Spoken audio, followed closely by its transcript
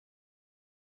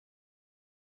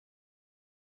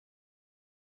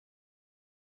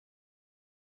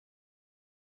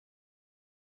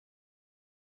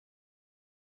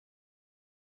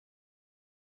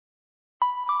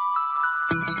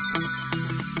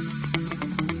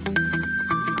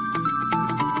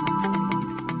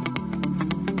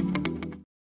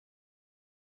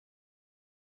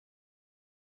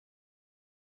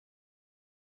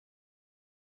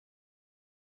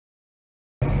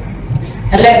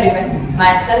Hello everyone,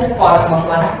 myself Paula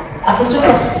Makwana, Assistant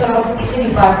Professor of EC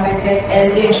Department at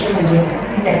LJ Institute of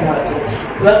Engineering and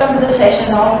Technology. Welcome to the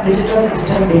session of Digital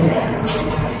System Design.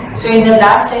 So in the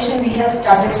last session we have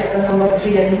started chapter number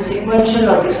 3, that is Sequential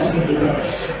Logic Circuit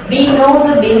Design. We know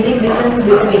the basic difference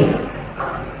between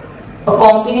a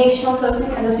combinational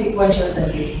circuit and a sequential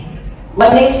circuit.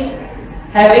 One is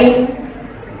having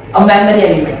a memory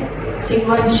element.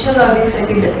 Sequential logic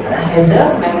circuit has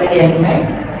a memory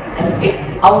element and its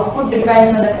output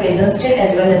depends on the present state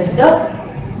as well as the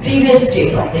previous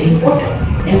state of the input.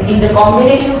 And in the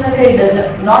combination circuit, it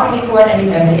does not require any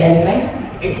memory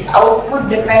element. Its output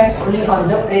depends only on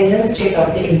the present state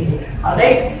of the input.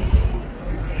 Alright.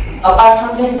 Apart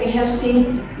from that, we have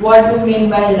seen what do we mean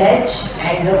by latch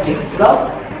and the flip-flop.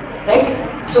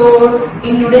 Right. So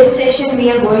in today's session, we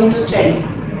are going to study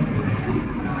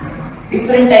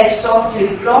different types of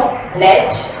flip-flop,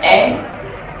 latch, and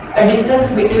a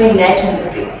difference between latch and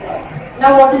the flip-flop.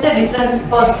 Now, what is the difference?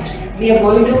 First, we are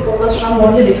going to focus on what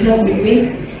is the difference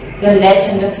between the latch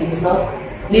and the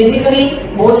flip-flop.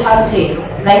 Basically, both are same,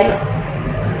 like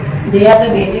they are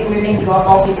the basic building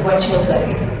block of sequential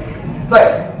circuit.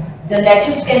 But the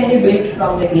latches can be built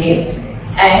from the gates,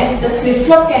 and the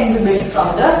flip-flop can be built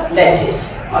from the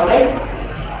latches. Alright.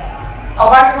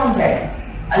 Apart from that,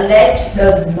 a latch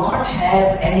does not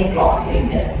have any clock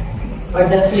signal, but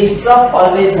the flip-flop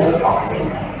always has a clock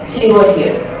signal. See over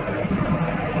here.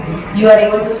 You are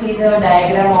able to see the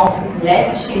diagram of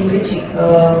latch in which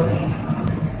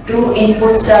two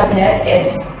inputs are there,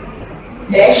 S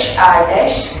dash, R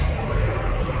dash.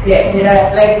 They are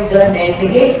applied to the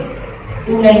NAND gate.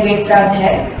 Two NAND gates are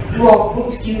there. Two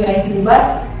outputs Q and Q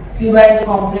bar. Q bar is a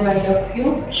complement of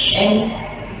Q,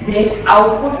 and these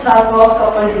outputs are cross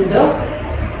coupled to the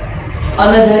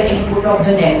another input of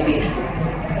the NAND gate.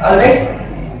 Alright.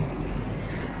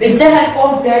 With the help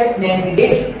of that NAND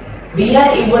gate, we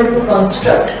are able to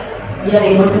construct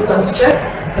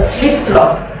the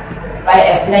flip-flop by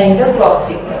applying the clock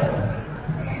signal.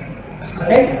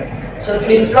 Alright. So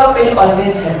flip-flop will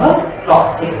always have a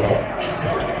clock signal.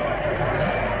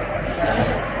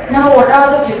 Now, what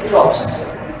are the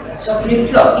flip-flops? So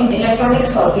flip-flop in electronic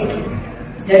circuit,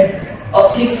 that a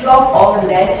flip-flop or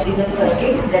latch is a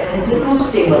circuit that has two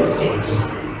stable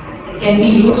states. It can be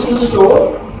used to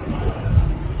store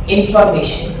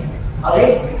information.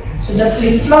 Alright. So the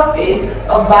flip-flop is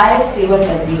a bistable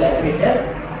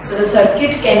multivibrator. So the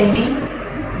circuit can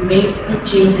be made to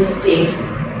change the state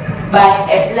by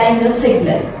applying the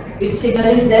signal. Which signal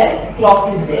is there?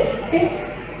 Clock is there. Okay.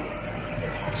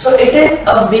 So it is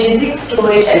a basic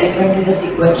storage element in the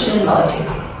sequential logic.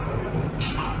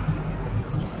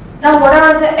 Now, what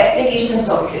are the applications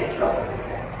of flip-flop?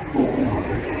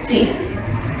 See,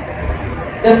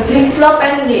 the flip-flop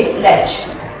and latch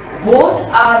both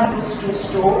are used to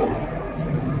store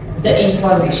the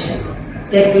information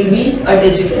that will be a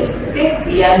digital. Okay,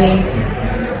 we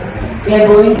are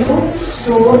going to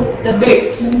store the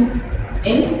bits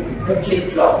in the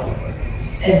flip-flop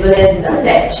as well as in the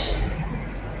latch.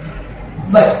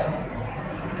 But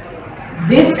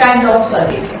this kind of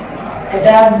circuit that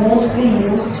are mostly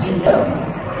used in the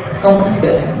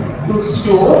computer to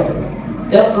store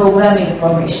the program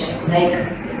information, like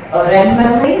a RAM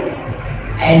memory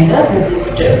and the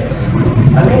resistors.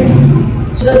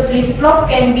 Alright. So the flip-flop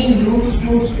can be used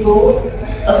to store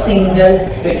a single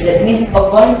bit. That means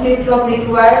one flip-flop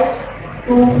requires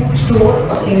to store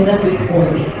a single bit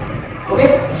only.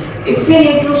 Okay. If we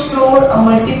need to store a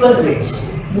multiple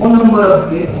bits, more number of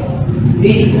bits,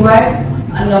 we require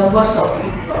a numbers of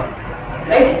flip-flop.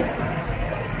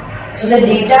 Right? So the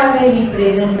data may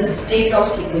represent the state of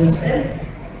sequencer,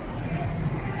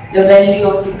 the value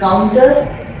of the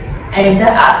counter, and the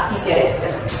ASCII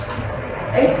character.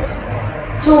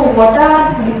 Right? So what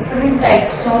are different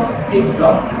types of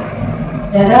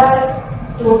flip-flop? There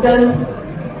are total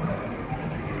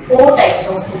 4 types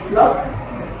of flip-flop: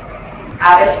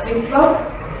 RS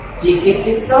flip-flop, JK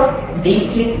flip-flop, D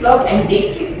flip-flop, and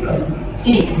D flip-flop.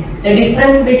 See, the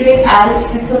difference between RS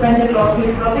flip-flop and the clock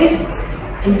flip-flop is,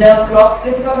 in the clock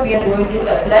flip-flop we are going to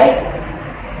apply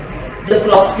the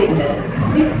clock signal.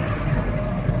 Okay?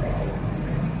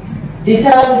 These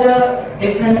are the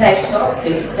different types of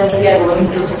flip-flop that we are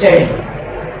going to study.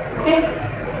 Okay?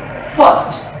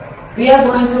 First, we are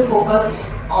going to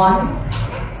focus on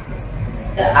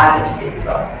the RS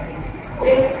flip-flop.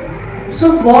 Okay?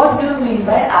 So what do you mean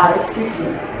by RS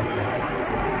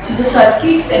flip-flop? So the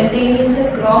circuit containing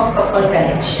the cross-couple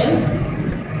connection,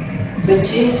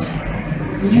 which is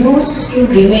used to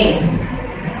remain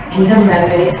in the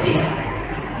memory state.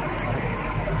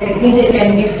 That means it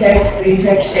can be set,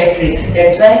 reset, set, reset.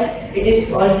 That's why it is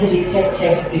called the reset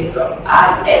set flip-flop.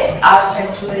 RS, R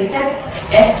stands for reset,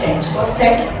 S stands for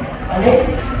set.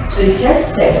 Alright, so reset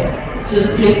set. So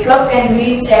the flip-flop can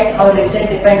be set or reset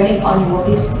depending on what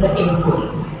is the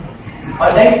input.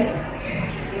 Alright,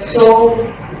 so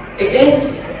it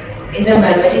is in the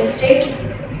memory state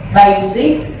by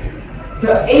using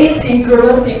the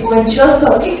asynchronous sequential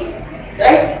circuit.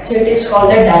 Right, so it is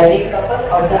called the direct couple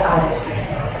or the RS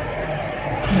flip-flop.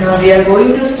 Now we are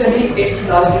going to study its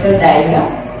logical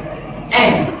diagram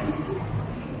and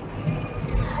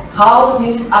how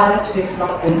this RS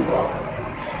flip-flop will work.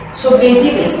 So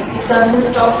basically it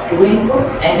consists of two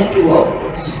inputs and two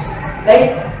outputs.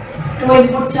 Right? Two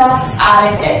inputs are R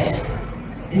and S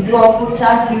and two outputs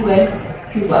are Q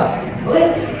and Q bar.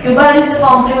 Okay? Q bar is the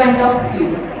complement of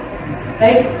Q.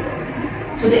 Right?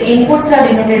 So the inputs are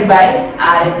denoted by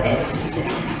R and S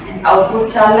and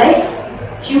outputs are like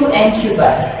Q and Q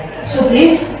bar. So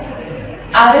this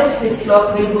RS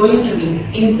flip-flop will going to be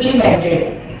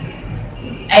implemented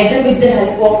either with the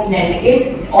help of NAND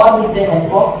gate or with the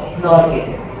help of NOR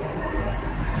gate.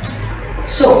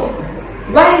 So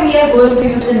why we are going to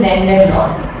use a NAND and NOR?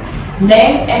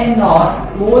 NAND and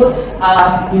NOR both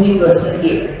are universal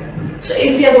gate. So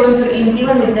if we are going to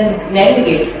implement with the NAND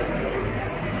gate,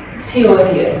 see over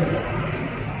here,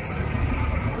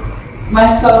 my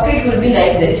circuit will be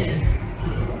like this.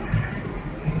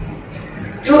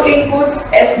 Two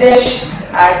inputs S dash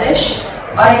R dash,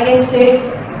 or I can say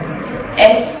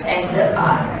S and the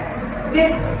R. Okay.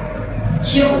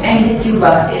 Q and the Q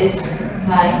bar is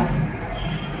my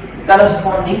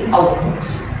corresponding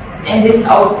outputs, and these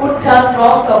outputs are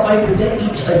cross coupled to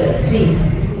each other. See,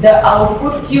 the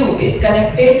output Q is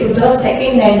connected to the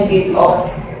second NAND gate of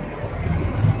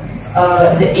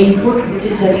the input, which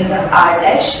is having the R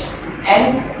dash,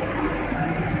 and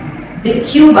the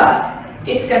Q bar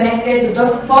is connected to the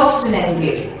first NAND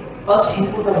gate, first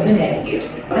input of the NAND gate.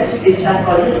 Alright, so these are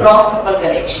called the cross couple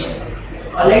connection.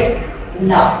 Alright,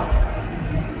 now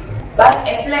by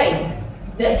applying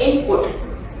the input,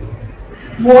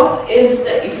 what is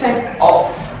the effect on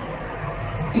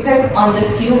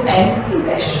the Q and Q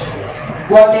dash?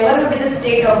 Whatever will be the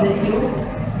state of the Q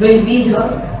will be the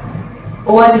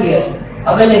over here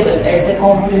available at the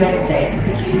complement side,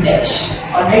 the Q dash.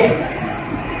 Alright,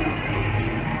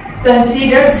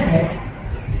 consider that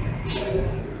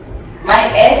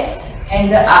my S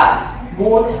and the R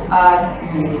both are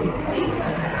 0, 0.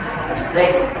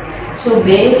 Right? So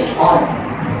based on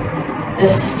the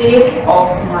state of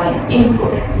my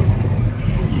input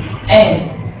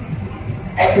and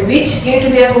at which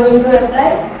gate we are going to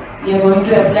apply, we are going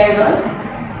to apply it on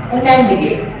the NAND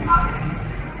gate.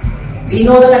 We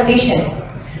know the condition.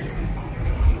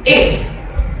 If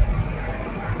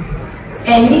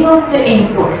any of the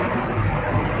input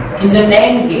in the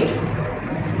NAND gate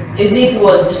is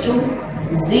equals to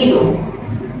 0,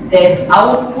 then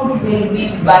output will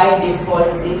be by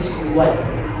default is 1.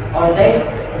 Alright?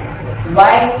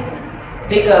 Why?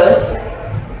 Because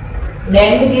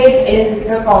NAND gate is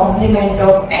the complement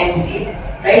of AND gate.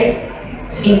 Right?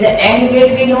 So in the AND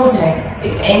gate we know that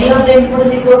if any of the input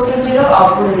is equals to 0,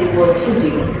 output is equals to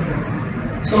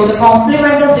 0. So the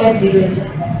complement of that 0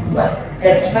 is 1.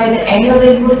 That's why any of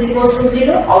the input is equals to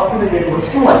 0, output is equals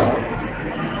to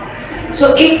 1.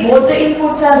 So if both the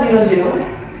inputs are 0,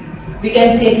 0, we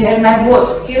can say here my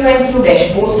both Q and Q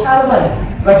dash both are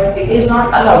 1. But it is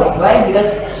not allowed. Why?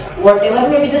 Because whatever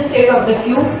may be the state of the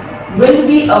Q will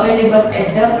be available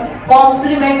at the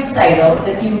complement side of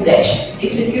the Q dash.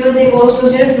 If the Q is equals to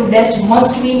 0, Q dash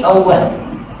must be a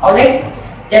 1. Alright?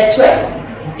 That's why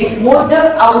if both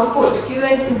the outputs Q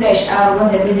and Q dash are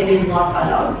 1, that means it is not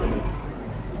allowed.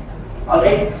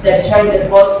 Alright? So that's why the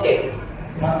first step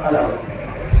not allowed.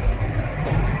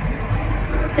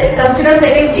 So consider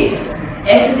second case.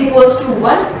 S is equals to 1,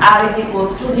 R is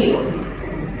equals to 0.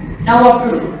 Now what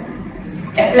to do?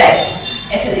 Apply.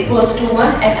 S is equals to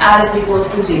 1 and R is equals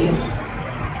to 0.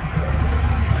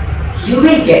 You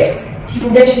will get Q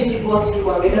dash is equals to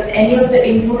 1 because any of the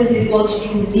input is equals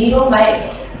to 0,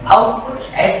 my output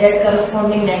at that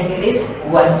corresponding NAND gate is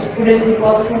 1. So Q dash is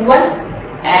equals to 1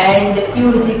 and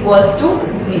Q is equals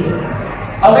to 0.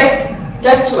 Alright,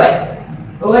 that's why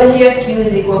over here Q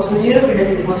is equals to 0, Q dash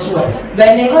is equals to 1.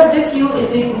 Whenever the Q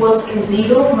is equals to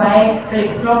 0, my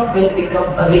flip-flop will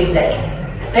become a reset.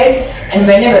 Right? And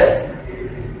whenever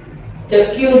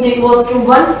the Q is equals to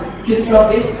 1,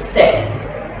 flip-flop is set.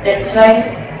 That's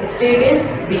why the state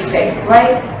is reset.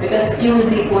 Why? Because Q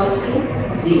is equals to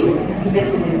 0, Q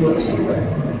dash is equals to 1.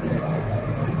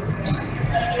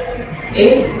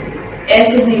 If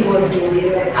S is equals to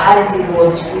 0 and R is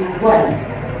equals to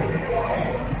 1,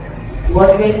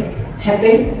 what will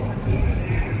happen?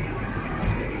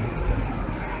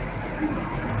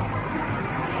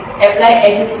 apply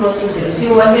S is equals to 0. See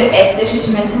over here S dash is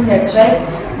mentioned, that's why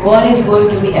 1 is going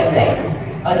to be applied.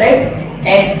 Alright,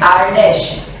 and R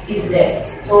dash is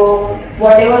there. So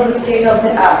whatever the state of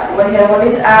the R, what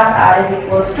is R? R is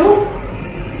equals to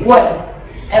 1.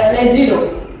 Apply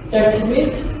 0. That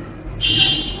means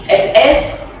at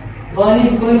S 1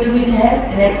 is going to be there,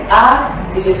 and at R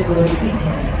 0 is going to be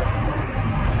there.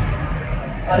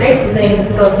 Alright, to the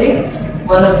input of the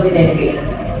one of the NAND gate.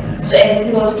 So S is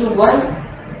equals to 1.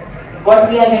 What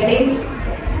we are getting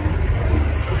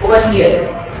over here,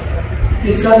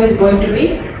 flip-flop is going to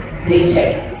be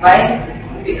reset. Why?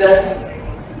 Because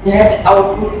that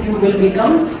output Q will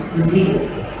becomes 0,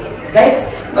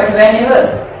 right? But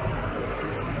whenever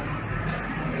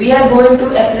we are going to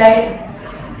apply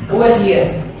over here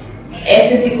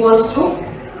S is equals to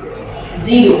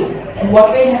 0, and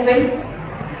what will happen?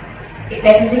 If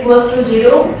S is equals to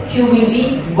 0, Q will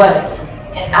be 1,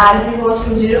 and R is equals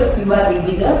to 0, QR will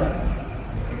be the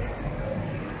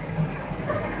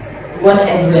 1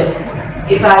 as well.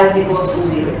 If R is equals to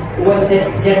 0, what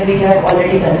that we have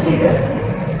already considered.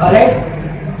 Alright.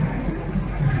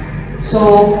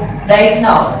 So right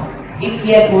now, if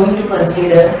we are going to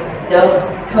consider the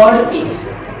third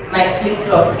case, my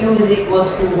flip-flop Q is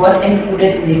equals to 1 and Q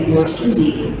dash is equals to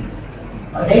 0.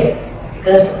 Alright,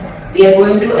 because we are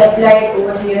going to apply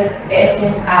over here S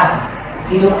and R,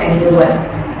 0 and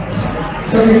 1.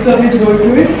 So flip-flop is going to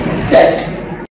be set.